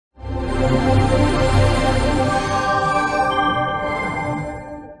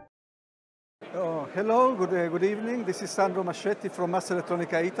Hello, good evening. This is Sandro Mascetti from Mas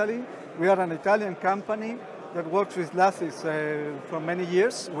Elettronica, Italy. We are an Italian company that works with Lattice for many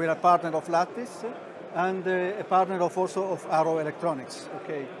years. We are a partner of Lattice and a partner also of Arrow Electronics.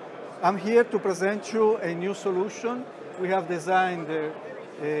 Okay. I'm here to present you a new solution we have designed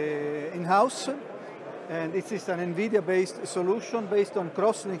in-house, and it is an NVIDIA-based solution based on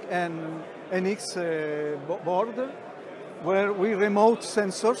CrossLink-NX board, where we remote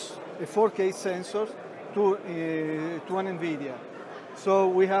sensors, a 4K sensor, to an NVIDIA. So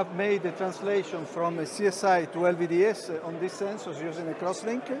we have made the translation from a CSI to LVDS on these sensors using a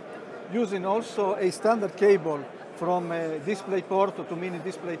crosslink, using also a standard cable from a display port to mini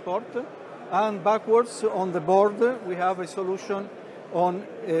display port, and backwards on the board we have a solution on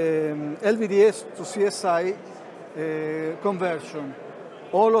LVDS to CSI conversion.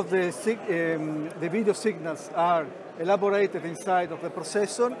 All of the video signals are elaborated inside of the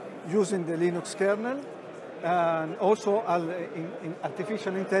processor using the Linux kernel, and also in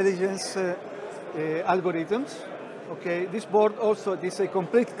artificial intelligence algorithms. Okay, this board also is a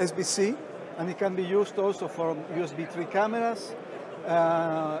complete SBC, and it can be used also for USB 3 cameras,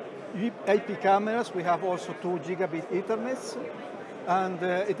 IP cameras. We have also 2 gigabit Ethernets, and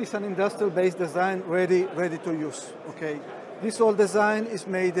it is an industrial-based design ready to use. Okay, this whole design is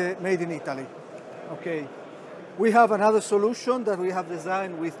made in Italy. Okay. We have another solution that we have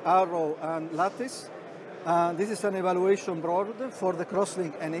designed with Arrow and Lattice. This is an evaluation board for the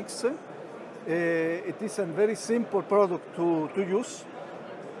CrossLink-NX. It is a very simple product to use.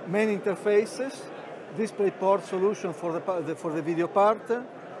 Main interfaces, DisplayPort solution for the video part,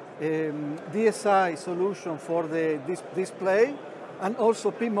 DSI solution for the display, and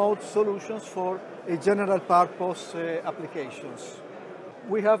also P-mode solutions for a general purpose applications.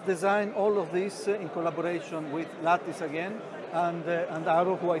 We have designed all of this in collaboration with Lattice again and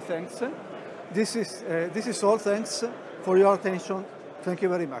Arrow, who I thank. This is all. Thanks for your attention. Thank you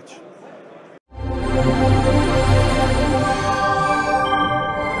very much.